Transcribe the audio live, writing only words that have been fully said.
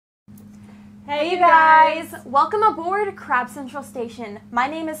Hey you guys! Welcome aboard Crab Central Station. My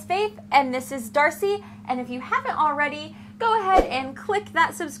name is Faith and this is Darcy, and if you haven't already, go ahead and click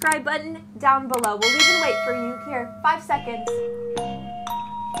that subscribe button down below. We'll even wait for you here. 5 seconds.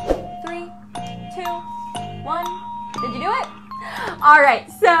 3, 2, 1. Did you do it? Alright,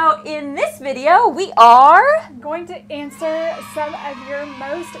 so in this video we are going to answer some of your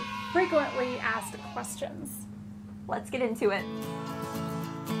most frequently asked questions. Let's get into it.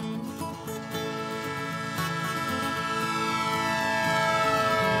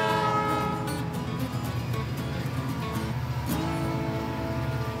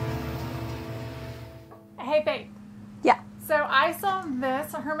 Hey Faith. Yeah. So I saw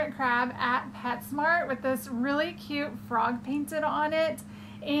this hermit crab at PetSmart with this really cute frog painted on it,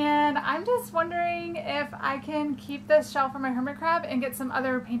 and I'm just wondering if I can keep this shell for my hermit crab and get some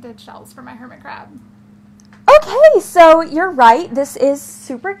other painted shells for my hermit crab. Okay, so you're right, this is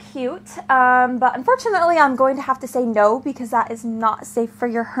super cute, but unfortunately I'm going to have to say no because that is not safe for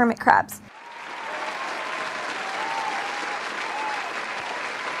your hermit crabs.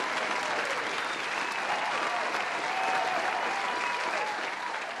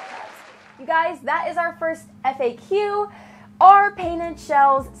 You guys, that is our first FAQ. Are painted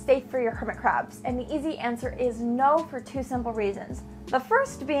shells safe for your hermit crabs? And the easy answer is no for 2 simple reasons. The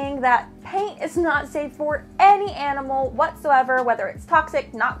first being that paint is not safe for any animal whatsoever, whether it's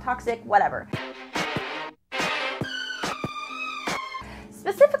toxic, not toxic, whatever.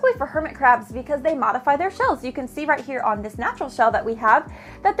 Specifically for hermit crabs because they modify their shells. You can see right here on this natural shell that we have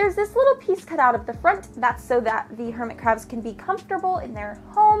that there's this little piece cut out of the front. That's so that the hermit crabs can be comfortable in their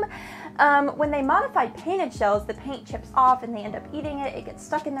home. When they modify painted shells, the paint chips off and they end up eating it. It gets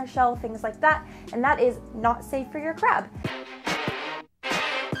stuck in their shell, things like that, and that is not safe for your crab.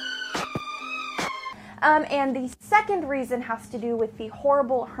 And the second reason has to do with the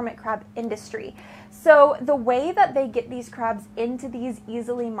horrible hermit crab industry. So the way that they get these crabs into these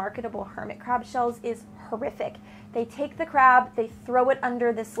easily marketable hermit crab shells is horrific. They take the crab, they throw it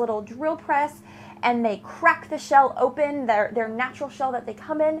under this little drill press, and they crack the shell open, their natural shell that they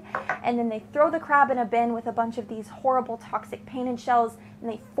come in, and then they throw the crab in a bin with a bunch of these horrible toxic painted shells, and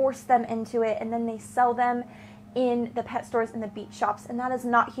they force them into it, and then they sell them in the pet stores and the beach shops, and that is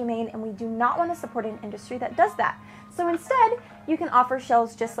not humane, and we do not want to support an industry that does that. So instead, you can offer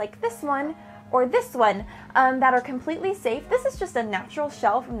shells just like this one or this one that are completely safe. This is just a natural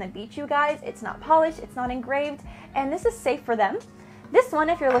shell from the beach, you guys. It's not polished, it's not engraved, and this is safe for them. This one,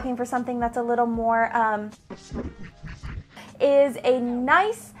 if you're looking for something that's a little more, is a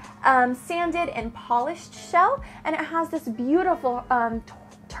nice sanded and polished shell, and it has this beautiful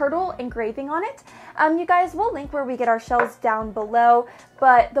turtle engraving on it. You guys, we'll link where we get our shells down below,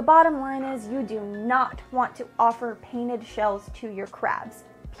 but the bottom line is you do not want to offer painted shells to your crabs,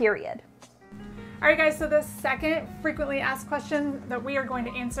 period. Alright guys, so the second frequently asked question that we are going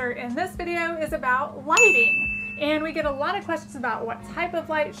to answer in this video is about lighting. And we get a lot of questions about what type of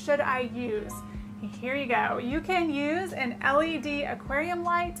light should I use. Here you go. You can use an LED aquarium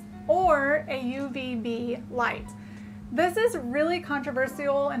light or a UVB light. This is really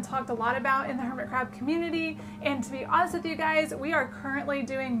controversial and talked a lot about in the hermit crab community, and to be honest with you guys, we are currently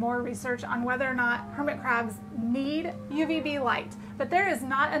doing more research on whether or not hermit crabs need UVB light, but there is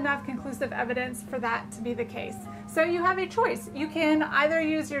not enough conclusive evidence for that to be the case. So you have a choice. You can either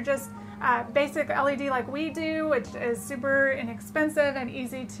use your just basic LED like we do, which is super inexpensive and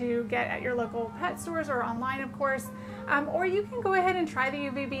easy to get at your local pet stores or online, of course. Or you can go ahead and try the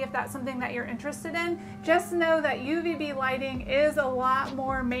UVB if that's something that you're interested in. Just know that UVB lighting is a lot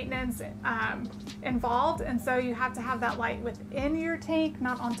more maintenance involved, and so you have to have that light within your tank,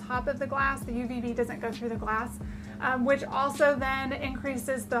 not on top of the glass. The UVB doesn't go through the glass, which also then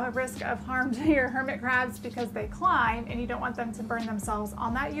increases the risk of harm to your hermit crabs because they climb and you don't want them to burn themselves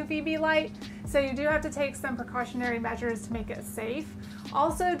on that UVB light. So you do have to take some precautionary measures to make it safe.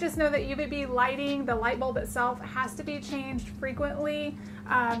 Also, just know that UVB lighting, the light bulb itself, has to be changed frequently,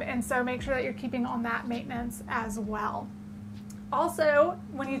 and so make sure that you're keeping on that maintenance as well. Also,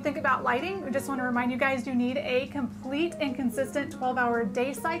 when you think about lighting, I just want to remind you guys you need a complete and consistent 12-hour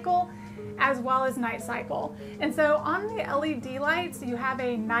day cycle as well as night cycle. And so on the LED lights, you have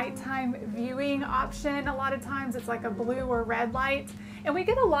a nighttime viewing option. A lot of times it's like a blue or red light, and we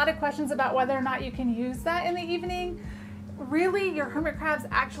get a lot of questions about whether or not you can use that in the evening. Really, your hermit crabs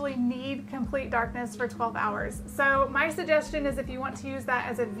actually need complete darkness for 12 hours. So my suggestion is if you want to use that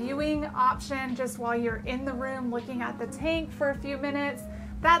as a viewing option just while you're in the room looking at the tank for a few minutes,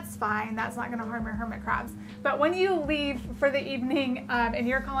 that's fine. That's not going to harm your hermit crabs. But when you leave for the evening and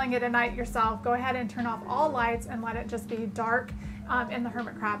you're calling it a night yourself, go ahead and turn off all lights and let it just be dark in the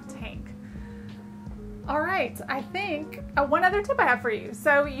hermit crab tank. All right, I think one other tip I have for you.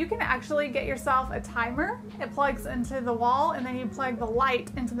 So you can actually get yourself a timer. It plugs into the wall, and then you plug the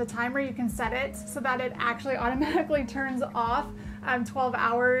light into the timer. You can set it so that it actually automatically turns off 12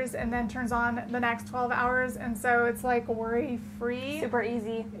 hours and then turns on the next 12 hours. And so it's like worry-free. Super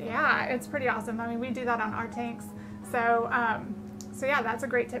easy. Yeah, it's pretty awesome. I mean, we do that on our tanks. So, so yeah, that's a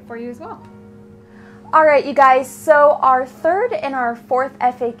great tip for you as well. All right, you guys, so our third and our fourth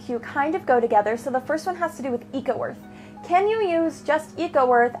FAQ kind of go together. So the first one has to do with EcoEarth. Can you use just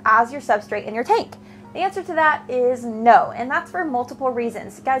EcoEarth as your substrate in your tank? The answer to that is no, and that's for multiple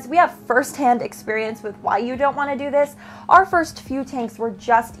reasons. Guys, we have firsthand experience with why you don't want to do this. Our first few tanks were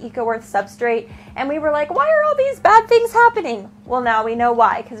just EcoEarth substrate, and we were like, why are all these bad things happening? Well, now we know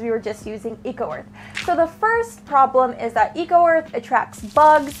why, because we were just using EcoEarth. So the first problem is that EcoEarth attracts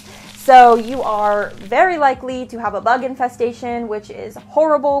bugs. So you are very likely to have a bug infestation, which is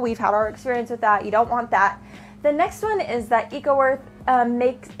horrible. We've had our experience with that. You don't want that. The next one is that EcoEarth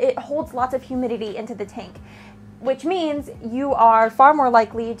holds lots of humidity into the tank, which means you are far more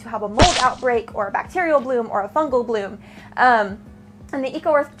likely to have a mold outbreak or a bacterial bloom or a fungal bloom. And the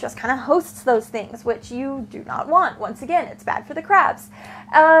EcoEarth just kind of hosts those things, which you do not want. Once again, it's bad for the crabs.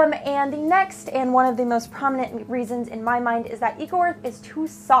 And the next, and one of the most prominent reasons in my mind, is that EcoEarth is too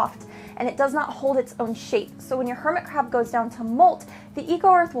soft and it does not hold its own shape. So when your hermit crab goes down to molt, the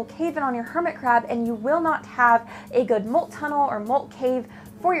EcoEarth will cave in on your hermit crab and you will not have a good molt tunnel or molt cave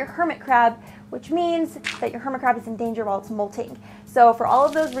for your hermit crab, which means that your hermit crab is in danger while it's molting. So for all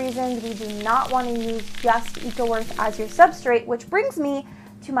of those reasons, we do not want to use just EcoEarth as your substrate, which brings me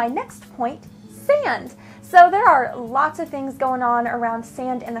to my next point, sand. So there are lots of things going on around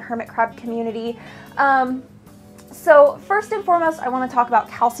sand in the hermit crab community. So first and foremost, I want to talk about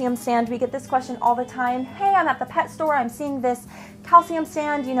calcium sand. We get this question all the time. Hey, I'm at the pet store, I'm seeing this calcium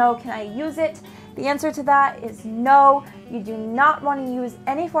sand, you know, can I use it? The answer to that is no. You do not want to use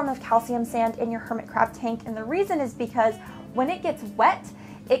any form of calcium sand in your hermit crab tank, and the reason is because when it gets wet,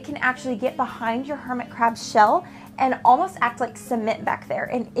 it can actually get behind your hermit crab shell and almost act like cement back there,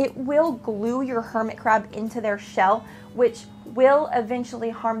 and it will glue your hermit crab into their shell, which will eventually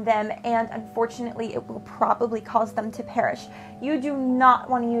harm them, and unfortunately it will probably cause them to perish. You do not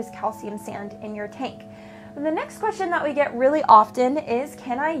want to use calcium sand in your tank. And the next question that we get really often is,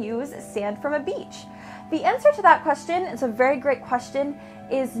 can I use sand from a beach? The answer to that question, it's a very great question,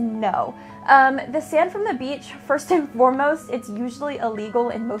 is no. The sand from the beach, first and foremost, it's usually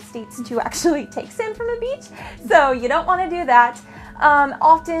illegal in most states to actually take sand from a beach, so you don't want to do that.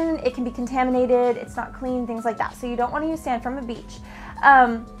 Often it can be contaminated, it's not clean, things like that, so you don't want to use sand from a beach.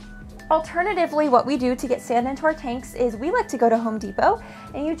 Alternatively, what we do to get sand into our tanks is we like to go to Home Depot,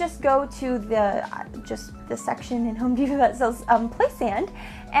 and you just go to the section in Home Depot that sells play sand,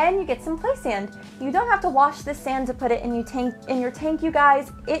 and you get some play sand. You don't have to wash this sand to put it in your tank, you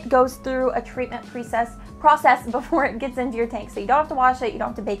guys. It goes through a treatment process before it gets into your tank, so you don't have to wash it, you don't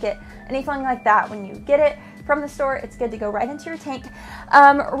have to bake it, anything like that. When you get it from the store, it's good to go right into your tank.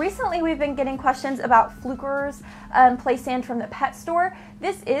 Recently, we've been getting questions about Fluker's play sand from the pet store.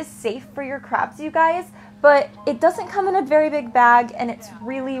 This is safe for your crabs, you guys, but it doesn't come in a very big bag, and it's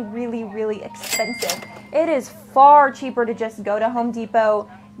really, really, really expensive. It is far cheaper to just go to Home Depot,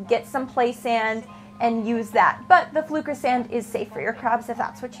 get some play sand, and use that. But the Fluker sand is safe for your crabs if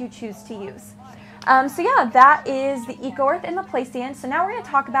that's what you choose to use. So yeah, that is the EcoEarth and the play sand. So now we're going to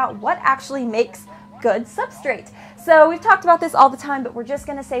talk about what actually makes good substrate. So we've talked about this all the time, but we're just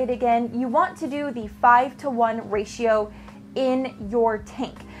going to say it again. You want to do the 5-to-1 ratio in your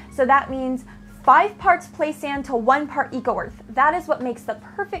tank. So that means 5 parts play sand to 1 part EcoEarth. That is what makes the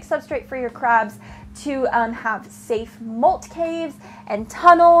perfect substrate for your crabs to have safe molt caves and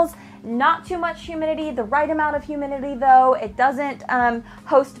tunnels. Not too much humidity, the right amount of humidity though. It doesn't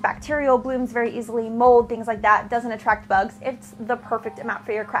host bacterial blooms very easily, mold, things like that. It doesn't attract bugs. It's the perfect amount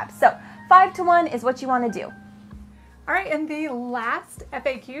for your crabs. So 5-to-1 is what you want to do. All right, and the last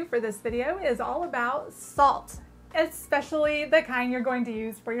FAQ for this video is all about salt, especially the kind you're going to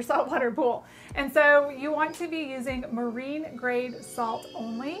use for your saltwater pool. And so you want to be using marine grade salt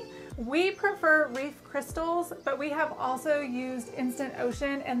only. We prefer reef crystals, but we have also used Instant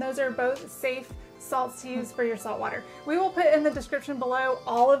Ocean, and those are both safe salts to use for your saltwater. We will put in the description below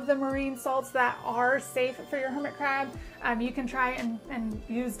all of the marine salts that are safe for your hermit crab. You can try and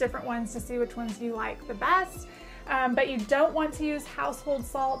use different ones to see which ones you like the best. But you don't want to use household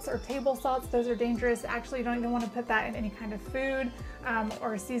salts or table salts. Those are dangerous. Actually, you don't even want to put that in any kind of food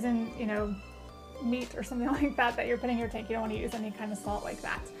or seasoned, meat or something like that you're putting in your tank. You don't want to use any kind of salt like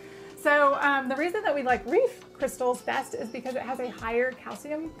that. So the reason that we like reef crystals best is because it has a higher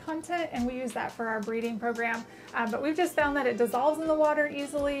calcium content, and we use that for our breeding program. But we've just found that it dissolves in the water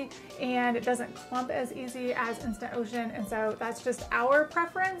easily and it doesn't clump as easy as Instant Ocean, and so that's just our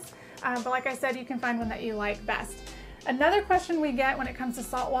preference. But like I said, you can find one that you like best. Another question we get when it comes to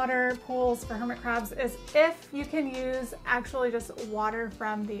saltwater pools for hermit crabs is if you can use actually just water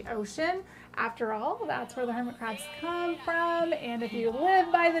from the ocean. After all, that's where the hermit crabs come from, and if you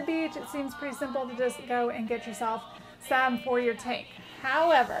live by the beach, it seems pretty simple to just go and get yourself some for your tank.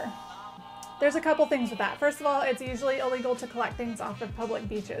 However, there's a couple things with that. First of all, it's usually illegal to collect things off of public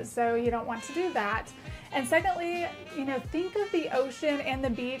beaches, so you don't want to do that. And secondly, you know, think of the ocean and the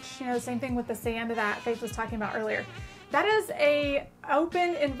beach, you know, same thing with the sand that Faith was talking about earlier. That is a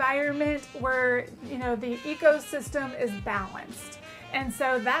open environment where, you know, the ecosystem is balanced. And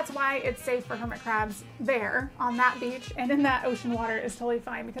so that's why it's safe for hermit crabs there on that beach, and in that ocean water is totally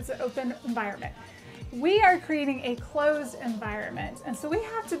fine because it's an open environment. We are creating a closed environment, and so we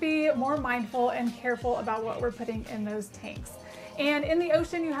have to be more mindful and careful about what we're putting in those tanks. And in the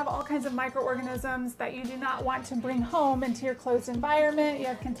ocean, you have all kinds of microorganisms that you do not want to bring home into your closed environment. You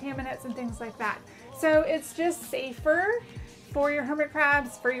have contaminants and things like that. So it's just safer for your hermit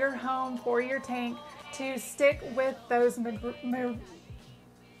crabs, for your home, for your tank, to stick with those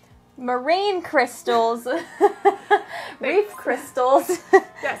marine crystals, reef crystals.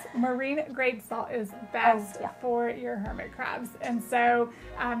 Yes, marine grade salt is best for your hermit crabs, and so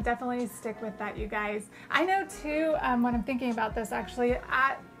definitely stick with that, you guys. I know too, when I'm thinking about this, actually,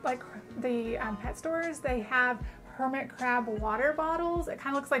 at like the pet stores, they have hermit crab water bottles. It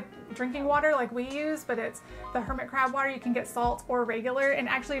kind of looks like drinking water like we use, but it's the hermit crab water. You can get salt or regular, and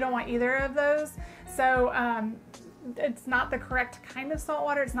actually you don't want either of those. So it's not the correct kind of salt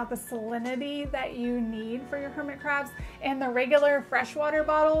water. It's not the salinity that you need for your hermit crabs. And the regular freshwater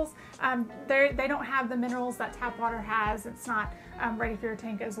bottles, they don't have the minerals that tap water has. It's not ready for your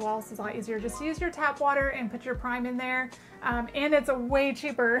tank as well, so it's a lot easier. Just use your tap water and put your prime in there. And it's way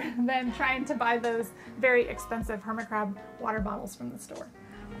cheaper than trying to buy those very expensive hermit crab water bottles from the store.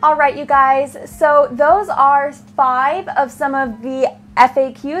 All right, you guys, so those are 5 of some of the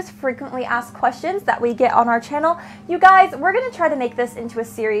FAQs, frequently asked questions, that we get on our channel. You guys, we're going to try to make this into a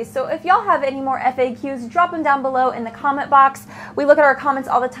series, so if y'all have any more FAQs, drop them down below in the comment box. We look at our comments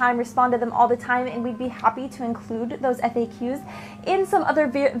all the time, respond to them all the time, and we'd be happy to include those FAQs in some other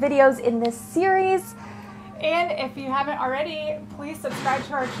videos in this series. And if you haven't already, please subscribe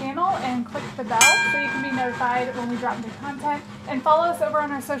to our channel and click the bell so you can be notified when we drop new content. And follow us over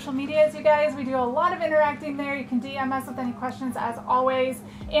on our social medias, you guys. We do a lot of interacting there. You can DM us with any questions as always.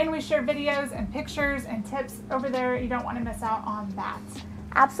 And we share videos and pictures and tips over there. You don't want to miss out on that.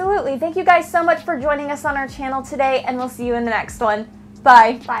 Absolutely. Thank you guys so much for joining us on our channel today, and we'll see you in the next one.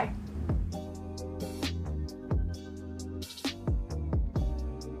 Bye. Bye.